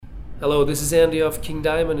Hello, this is Andy of King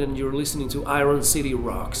Diamond, and you're listening to Iron City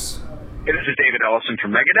Rocks. Hey, this is David Ellison from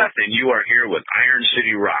Megadeth, and you are here with Iron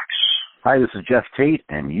City Rocks. Hi, this is Jeff Tate,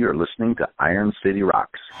 and you're listening to Iron City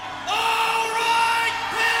Rocks.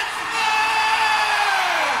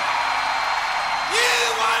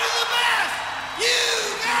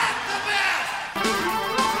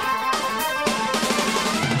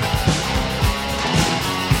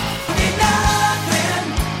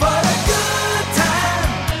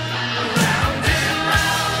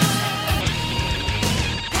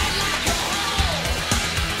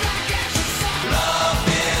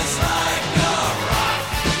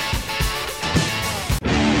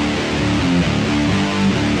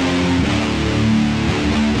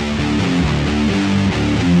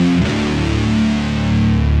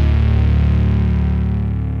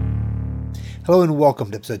 Hello and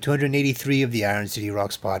welcome to episode 283 of the Iron City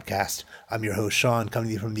Rocks podcast. I'm your host, Sean, coming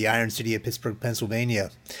to you from the Iron City of Pittsburgh,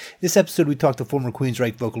 Pennsylvania. In this episode, we talked to former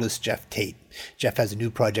Queensryche vocalist Jeff Tate. Jeff has a new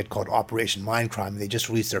project called Operation Mindcrime, and they just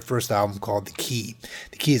released their first album called The Key.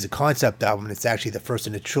 The Key is a concept album, and it's actually the first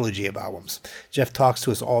in a trilogy of albums. Jeff talks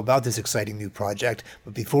to us all about this exciting new project,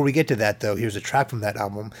 but before we get to that, though, here's a track from that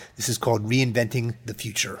album. This is called Reinventing the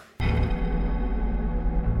Future.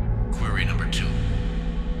 Query number 2.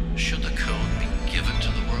 Should the code be given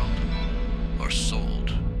to the world or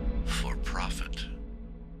sold for profit?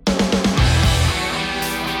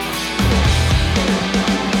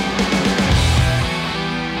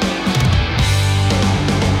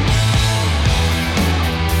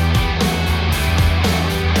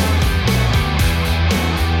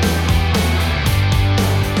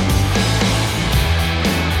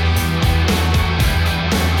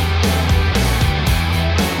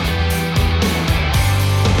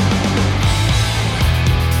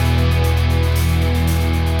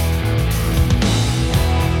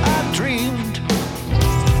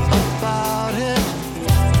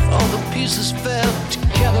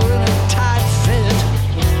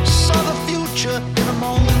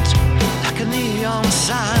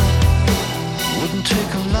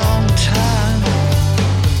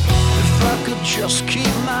 Just keep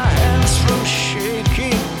my hands from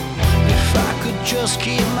shaking. If I could just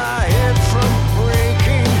keep my head from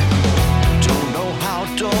breaking. Don't know how,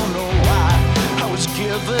 don't know why I was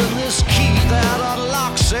given this key that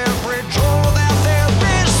unlocks every door that there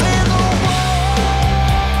is in the world.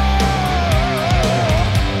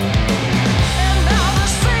 And now the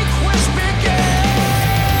sequence begins.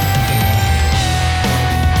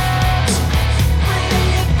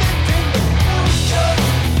 Reinventing the future.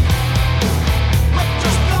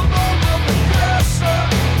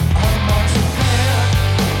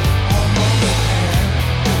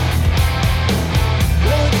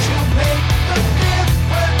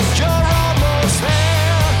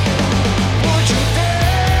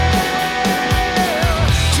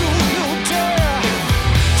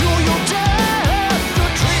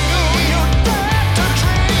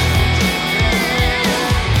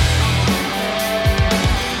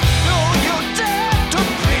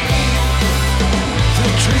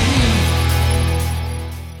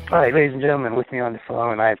 All right, ladies and gentlemen, with me on the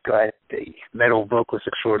phone, I've got the metal vocalist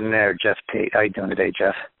extraordinaire, Jeff Tate. How you doing today,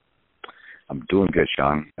 Jeff? I'm doing good,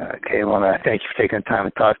 Sean. Okay, well, thank you for taking the time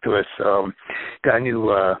to talk to us. Got a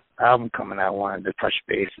new album coming out. I wanted to touch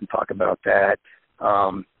base and talk about that.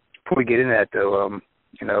 Before we get into that, though,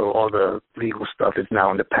 all the legal stuff is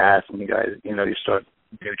now in the past, and you guys, you start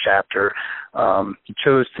a new chapter. You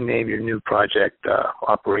chose to name your new project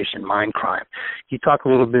Operation Mindcrime. Can you talk a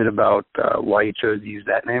little bit about why you chose to use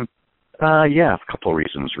that name? Yeah, a couple of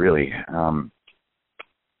reasons, really. I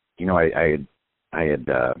had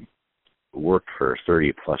worked for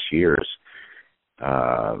 30 plus years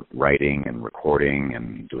writing and recording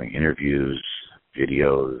and doing interviews,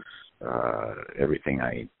 videos, everything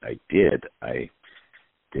I did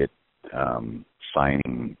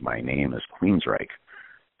signing my name as Queensryche.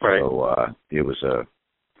 Right. So it was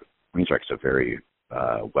Queensryche's a very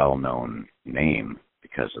well-known name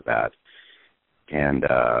because of that. And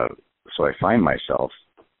so I find myself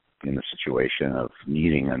in the situation of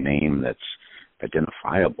needing a name that's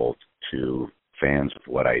identifiable to fans of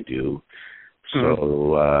what I do,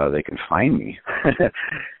 so they can find me.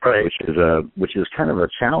 Right. Which is kind of a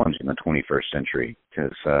challenge in the 21st century,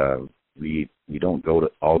 because we don't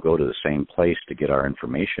all go to the same place to get our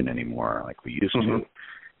information anymore like we used to.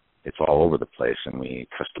 It's all over the place, and we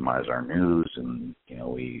customize our news, and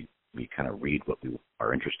we kind of read what we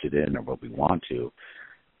are interested in or what we want to.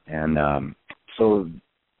 And so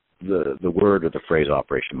the word or the phrase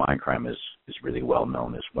Operation Mindcrime is really well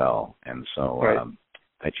known as well. And so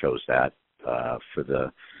I chose that for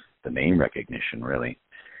the name recognition, really.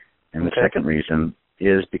 And the second reason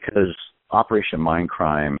is because Operation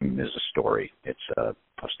Mindcrime is a story. It's a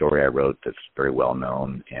story I wrote that's very well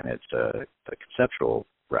known, and it's a conceptual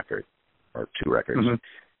record, or two records.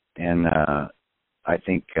 And I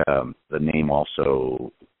think the name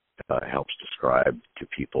also helps describe to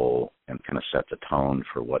people and kind of set the tone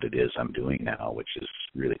for what it is I'm doing now, which is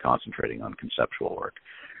really concentrating on conceptual work.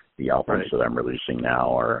 The albums that I'm releasing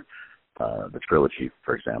now are the trilogy,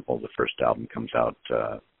 for example. The first album comes out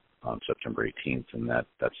on September 18th, and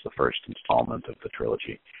that's the first installment of the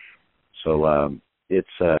trilogy. So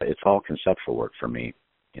it's all conceptual work for me.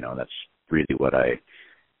 That's really what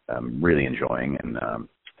I'm really enjoying, and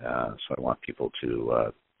so I want people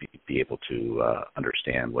to be able to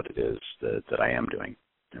understand what it is that I am doing.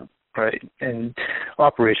 Right, and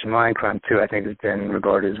Operation Mindcrime, too, I think has been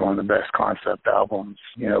regarded as one of the best concept albums,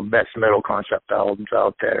 best metal concept albums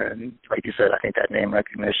out there. And like you said, I think that name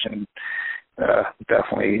recognition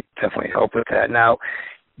definitely helped with that. Now,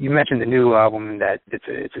 you mentioned the new album, that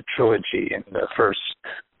it's a trilogy, and the first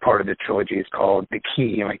part of the trilogy is called The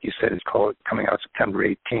Key, and like you said, it's coming out September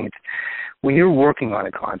 18th. When you're working on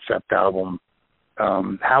a concept album,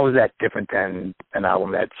 how is that different than an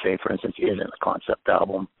album that, say, for instance, isn't a concept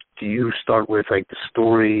album? Do you start with the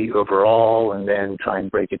story overall and then try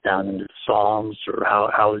and break it down into songs, or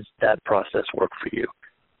how does that process work for you?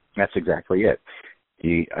 That's exactly it.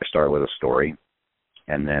 I start with a story,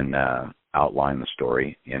 and then outline the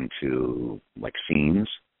story into scenes,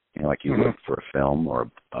 like you would for a film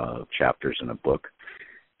or chapters in a book,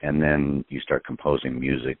 and then you start composing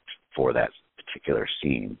music for that particular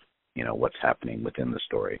scene. What's happening within the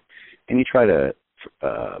story, and you try to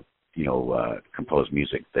compose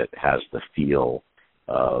music that has the feel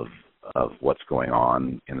of what's going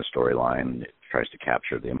on in the storyline. It tries to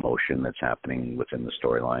capture the emotion that's happening within the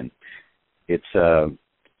storyline. It's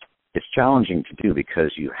challenging to do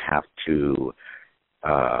because you have to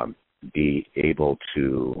be able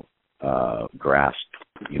to grasp,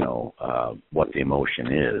 what the emotion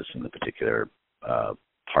is in the particular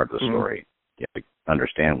part of the story. You have to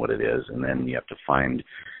understand what it is, and then you have to find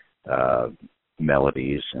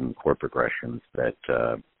melodies and chord progressions that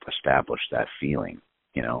establish that feeling.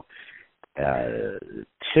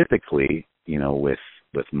 Typically,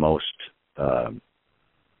 with most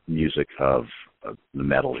music of the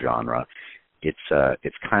metal genre,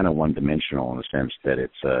 it's kind of one-dimensional in the sense that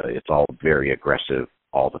it's all very aggressive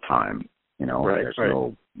all the time. There's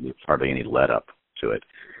hardly any let up to it.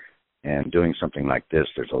 And doing something like this,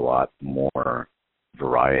 there's a lot more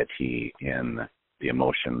variety in the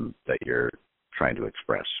emotion that you're trying to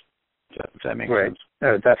express. Does that make sense?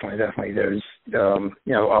 Definitely. There's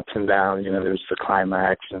ups and downs. There's the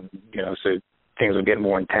climax, and so things will get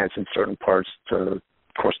more intense in certain parts to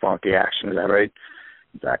correspond with the action. Is that right?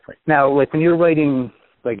 Exactly. Now, when you're writing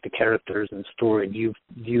the characters and story, do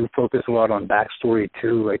you focus a lot on backstory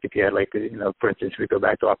too? If you had for instance, we go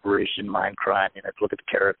back to Operation Mindcrime, look at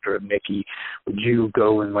the character of Mickey. Would you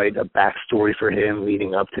go and write a backstory for him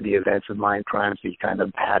leading up to the events of Mindcrime, so you kind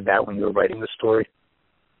of had that when you were writing the story?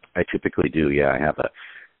 I typically do. Yeah, I have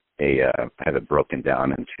I have it broken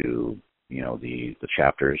down into the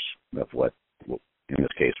chapters of what in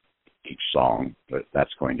this case each song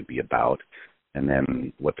that's going to be about, and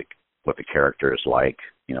then what the character is like,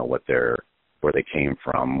 where they came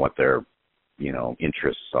from, what their,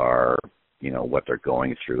 interests are, what they're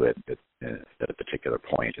going through at a particular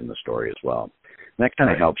point in the story as well. And that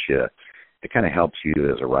kind of helps you. It kind of helps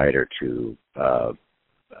you as a writer to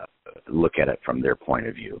look at it from their point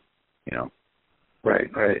of view. Right.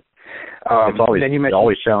 It's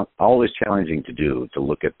always challenging to do, to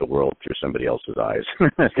look at the world through somebody else's eyes.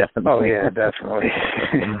 Definitely. Oh yeah, definitely.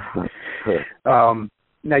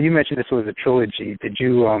 Now, you mentioned this was a trilogy. Did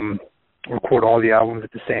you record all the albums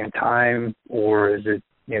at the same time, or is it,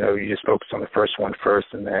 you just focus on the first one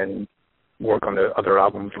first and then work on the other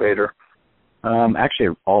albums later?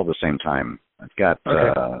 Actually, all at the same time. I've got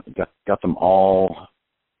them all.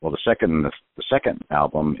 Well, the second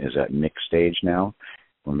album is at mix stage now.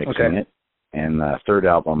 We're mixing it, and the third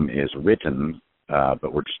album is written,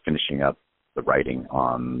 but we're just finishing up the writing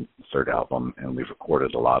on the third album, and we've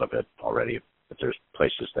recorded a lot of it already. But there's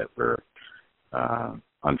places that we're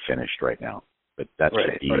unfinished right now. But that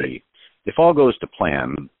should be, if all goes to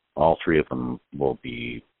plan, all three of them will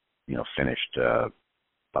be, finished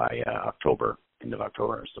by October, end of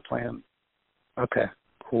October is the plan. Okay,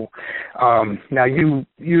 cool. Now you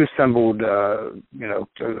assembled,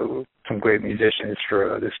 some great musicians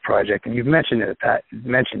for this project, and you've mentioned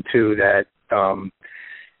too that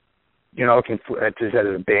looking at this as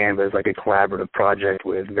a band, but it's like a collaborative project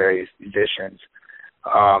with various musicians.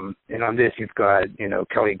 And on this, you've got,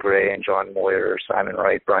 Kelly Gray and John Moyer, Simon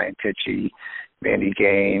Wright, Brian Tichy, Mandy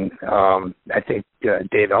Gain. I think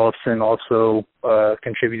Dave Ellison also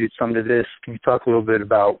contributed some to this. Can you talk a little bit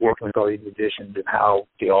about working with all these musicians and how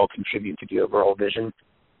they all contribute to the overall vision?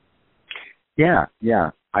 Yeah.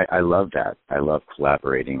 I love that. I love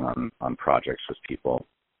collaborating on projects with people.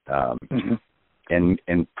 And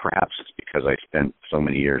perhaps it's because I spent so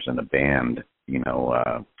many years in a band,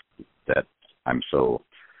 that I'm so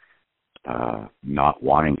not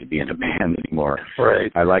wanting to be in a band anymore.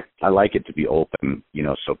 Right. I like it to be open,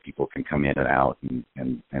 so people can come in and out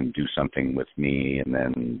and do something with me and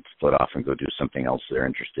then split off and go do something else they're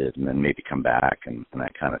interested in and then maybe come back and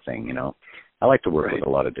that kind of thing, I like to work with a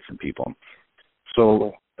lot of different people.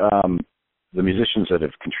 So the musicians that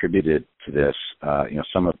have contributed to this,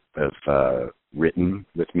 some have written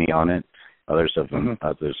with me on it. Others of them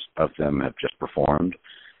have just performed.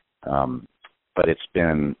 But it's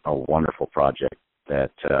been a wonderful project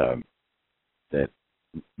that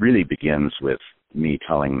really begins with me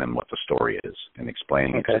telling them what the story is and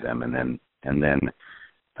explaining it to them, and then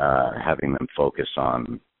having them focus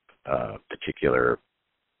on particular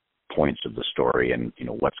points of the story and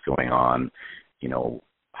what's going on,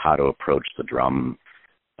 how to approach the drum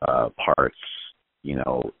parts,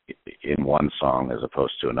 in one song as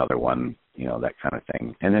opposed to another one, that kind of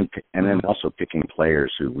thing. And then also picking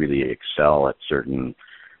players who really excel at certain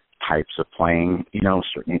types of playing,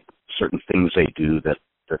 certain things they do that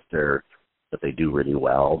they do really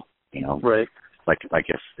well, Right. Like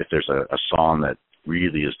if there's a song that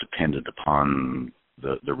really is dependent upon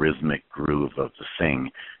the rhythmic groove of the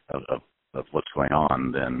thing of what's going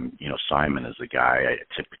on, then Simon is the guy I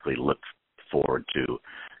typically look forward to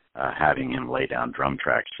having him lay down drum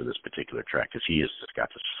tracks for this particular track, because he has just got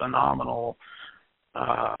this phenomenal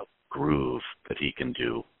groove that he can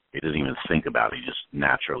do. He doesn't even think about it; he just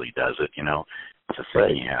naturally does it. It's a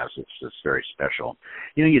thing he has. It's very special.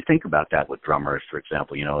 You think about that with drummers, for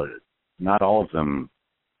example. Not all of them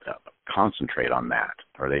concentrate on that,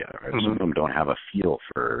 or some of them don't have a feel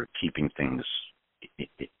for keeping things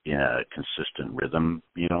in a consistent rhythm.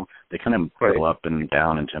 They kind of go up and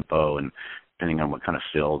down in tempo, and depending on what kind of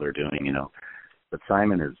fill they're doing, But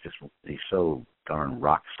Simon is he's so darn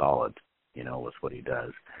rock solid, with what he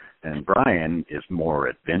does. And Brian is more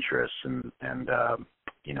adventurous and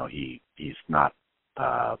he's not,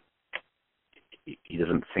 he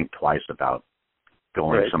doesn't think twice about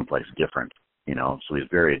going someplace different, so he's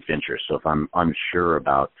very adventurous. So if I'm unsure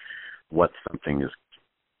about what something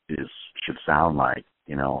should sound like,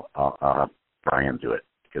 I'll have Brian do it,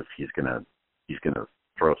 because he's gonna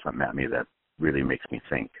throw something at me that really makes me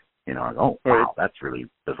think, wow, that's really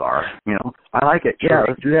bizarre. I like it. Yeah,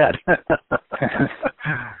 let's do that.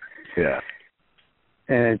 Yeah.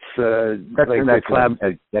 And it's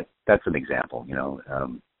that's an example.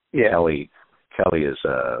 Kelly is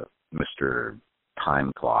Mr.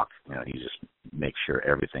 Time Clock. He just makes sure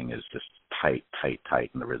everything is just tight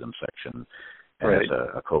in the rhythm section. And as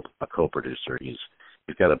a co-producer, he's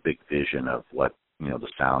got a big vision of what the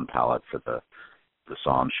sound palette for the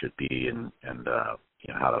song should be, and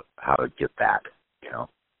how to get that.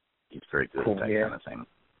 He's very good at that kind of thing.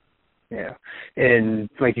 Yeah, and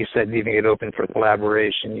like you said, leaving it open for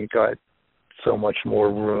collaboration, you got so much more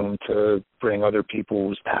room to bring other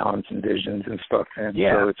people's talents and visions and stuff in.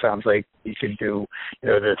 Yeah. So it sounds like you could do,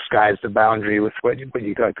 the sky's the boundary with what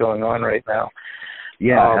you got going on right now.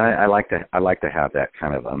 Yeah, and I like to have that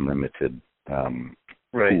kind of unlimited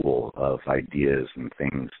pool of ideas and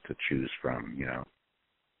things to choose from.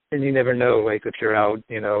 And you never know, like if you're out,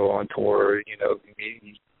 on tour,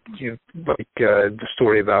 you like the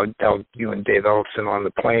story about how you and Dave Ellison on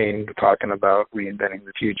the plane talking about reinventing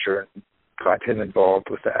the future, and got him involved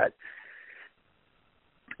with that.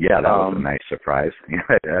 Yeah, that was a nice surprise.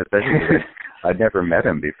 I'd never met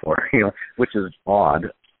him before, which is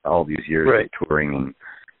odd. All these years of touring, and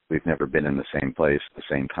we've never been in the same place at the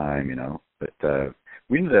same time, But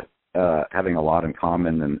we ended up having a lot in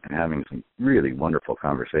common and having some really wonderful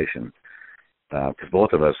conversations, because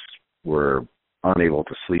both of us were unable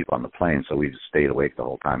to sleep on the plane, so we just stayed awake the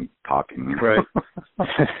whole time talking. Right.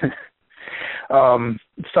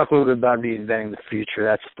 Let's talk a little bit about Reinventing the Future.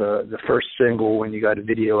 That's the first single, when you got a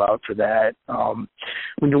video out for that.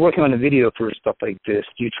 When you're working on a video for stuff like this,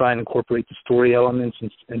 do you try and incorporate the story elements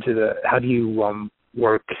into how do you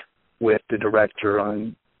work with the director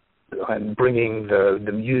on bringing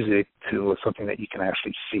the music to something that you can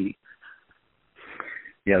actually see?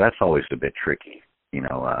 Yeah, that's always a bit tricky,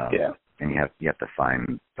 Yeah. And you have to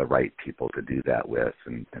find the right people to do that with,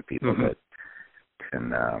 and people that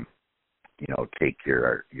can take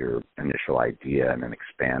your initial idea and then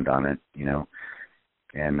expand on it,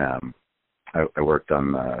 And I worked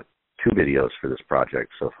on 2 videos for this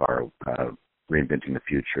project so far, Reinventing the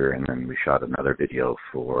Future, and then we shot another video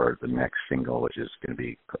for the next single, which is going to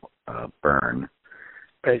be Burn,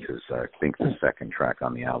 which is, I think, the second track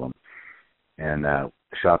on the album. And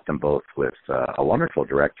shot them both with a wonderful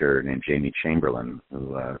director named Jamie Chamberlain,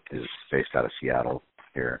 who is based out of Seattle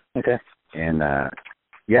here. Okay. And,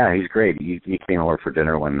 yeah, he's great. He came over for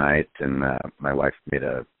dinner one night, and my wife made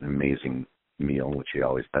an amazing meal, which she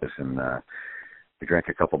always does, and we drank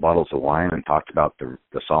a couple bottles of wine and talked about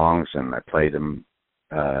the songs, and I played them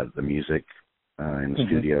the music in the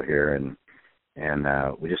studio here, and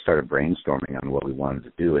we just started brainstorming on what we wanted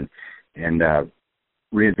to do, and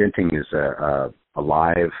Reinventing is a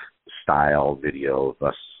live style video of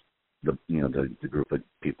us, the group of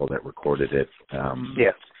people that recorded it,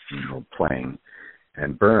 playing.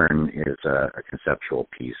 And Burn is a conceptual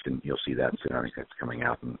piece, and you'll see that soon. I think that's coming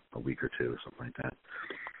out in a week or 2 or something like that.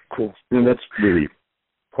 Cool. And that's really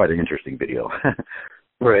quite an interesting video.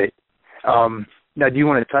 Right. Now, do you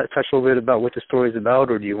want to touch a little bit about what the story is about,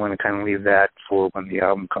 or do you want to kind of leave that for when the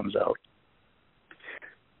album comes out?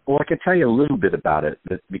 Well, I can tell you a little bit about it,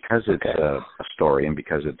 but because it's a story and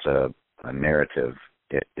because it's a narrative,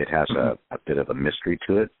 it has a bit of a mystery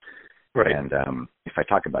to it. Right. And if I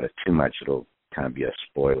talk about it too much, it'll kind of be a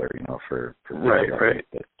spoiler, for people right.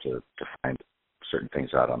 to find certain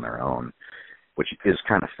things out on their own, which is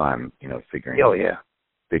kind of fun,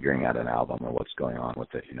 figuring out an album or what's going on with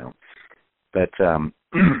it, But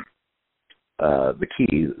the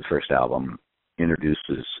Key, the first album,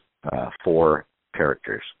 introduces 4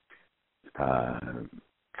 characters,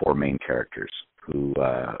 4 main characters who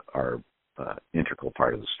are integral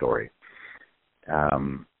part of the story.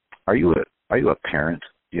 Are you a parent?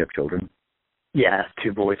 Do you have children? Yeah,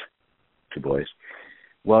 2 boys. 2 boys.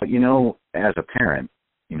 Well, as a parent,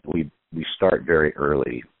 we start very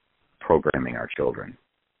early programming our children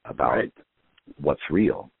about what's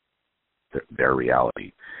real, their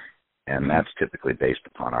reality, and that's typically based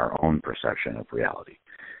upon our own perception of reality,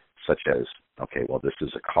 such as, okay, well, this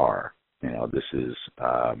is a car, this is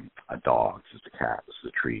a dog, this is a cat, this is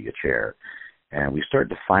a tree, a chair, and we start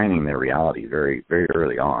defining their reality very, very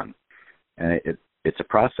early on, and it's a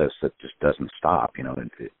process that just doesn't stop,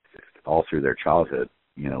 all through their childhood,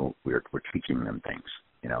 we're teaching them things,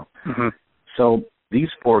 So these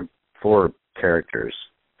four characters,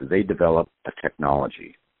 they develop a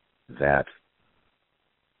technology that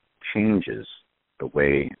changes the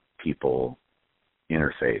way people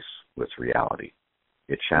interface with reality.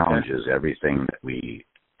 It challenges everything that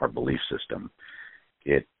our belief system.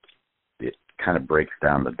 It kind of breaks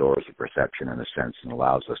down the doors of perception in a sense and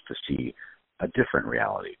allows us to see a different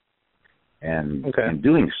reality. And in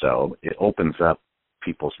doing so, it opens up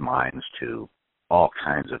people's minds to all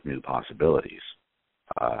kinds of new possibilities.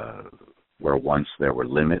 Where once there were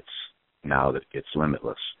limits, now that it's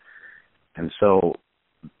limitless. And so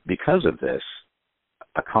because of this,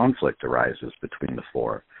 a conflict arises between the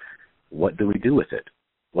 4. What do we do with it?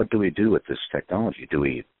 What do we do with this technology? Do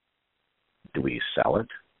we sell it?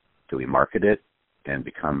 Do we market it and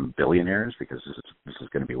become billionaires because this is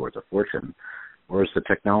going to be worth a fortune? Or is the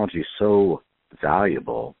technology so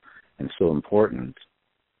valuable and so important,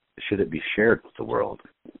 should it be shared with the world?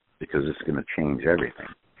 Because it's going to change everything.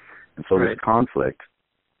 And so this conflict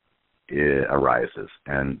arises.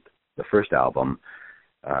 And the first album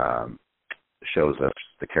shows us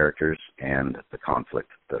the characters and the conflict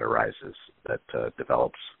that arises, that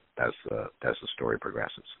develops as the story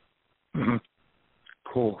progresses. Mm-hmm.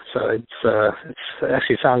 Cool. So it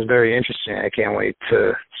actually sounds very interesting. I can't wait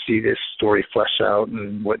to see this story flesh out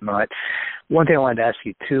and whatnot. One thing I wanted to ask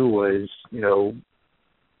you too was,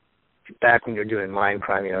 back when you were doing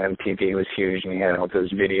Mindcrime, MTV was huge and you had all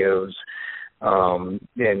those videos. And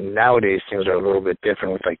nowadays things are a little bit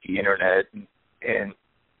different with like the internet, and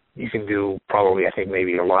you can do probably, I think,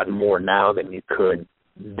 maybe a lot more now than you could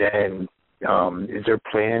then. Is there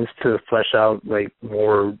plans to flesh out like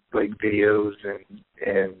more like videos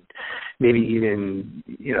and maybe even,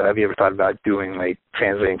 have you ever thought about doing like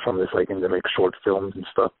translating some of this like into like short films and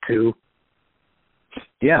stuff too?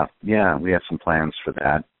 Yeah, we have some plans for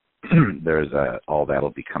that. There's all that'll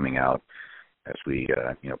be coming out as we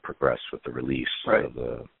progress with the release of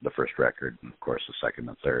the first record, and of course the second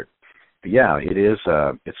and third. But yeah, it is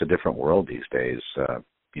it's a different world these days.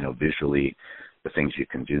 Visually, the things you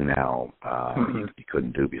can do now you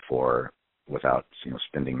couldn't do before without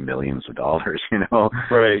spending millions of dollars.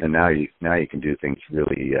 And now you can do things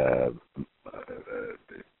really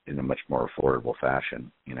in a much more affordable fashion,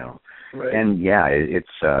 you know. Right. And yeah, it's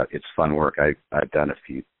fun work. I've done a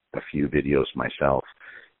few videos myself,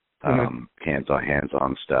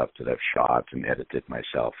 hands-on stuff that I've shot and edited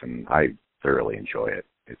myself, and I thoroughly enjoy it.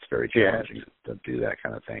 It's very challenging to do that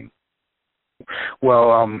kind of thing.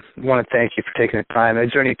 Well, I want to thank you for taking the time.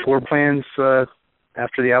 Is there any tour plans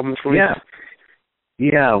after the album's released?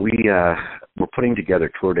 Yeah, we're putting together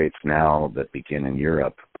tour dates now that begin in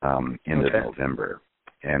Europe end of November,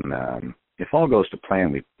 and if all goes to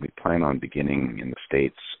plan, we plan on beginning in the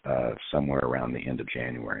States somewhere around the end of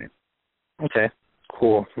January. Okay,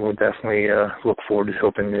 cool. We'll definitely look forward to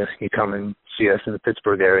hoping you come and see us in the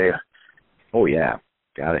Pittsburgh area. Oh yeah,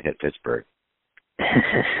 gotta hit Pittsburgh.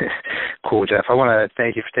 Cool, Jeff. I want to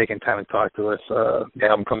thank you for taking time to talk to us. The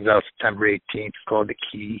album comes out September 18th. It's called The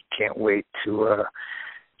Key. Can't wait to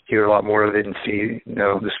hear a lot more of it and see,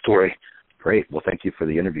 the story. Great. Well, thank you for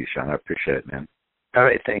the interview, Sean. I appreciate it, man. All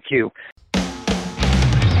right. Thank you.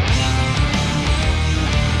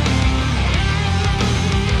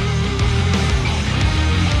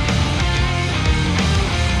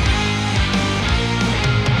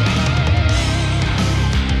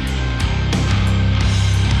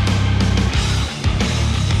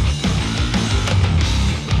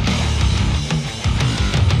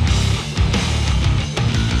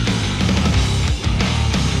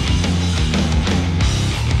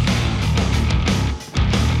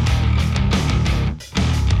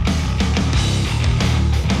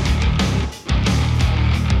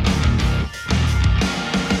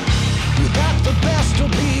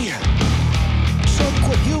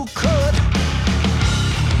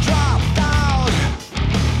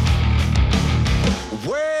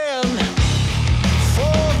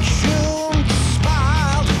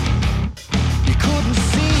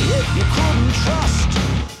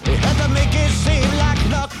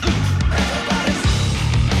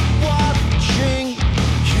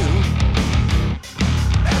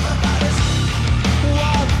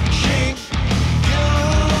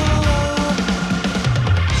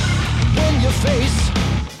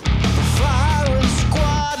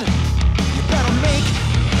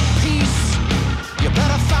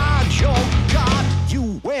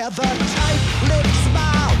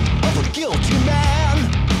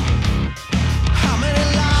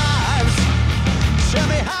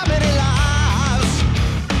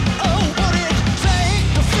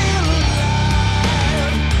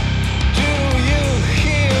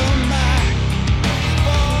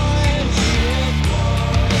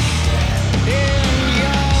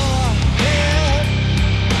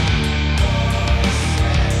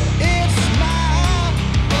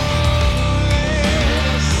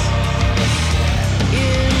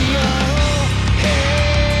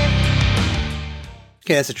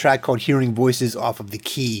 Okay, that's a track called Hearing Voices off of The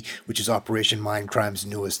Key, which is Operation Mindcrime's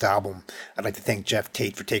newest album. I'd like to thank Jeff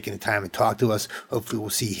Tate for taking the time to talk to us. Hopefully we'll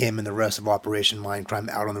see him and the rest of Operation Mindcrime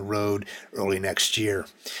out on the road early next year.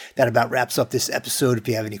 That about wraps up this episode. If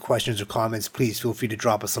you have any questions or comments, please feel free to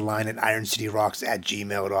drop us a line at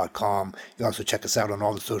ironcityrocks@gmail.com. You can also check us out on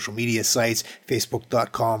all the social media sites,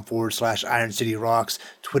 facebook.com/IronCityRocks,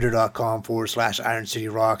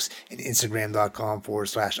 twitter.com/IronCityRocks, and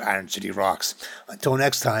instagram.com/IronCityRocks. Until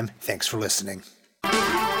next time, thanks for listening.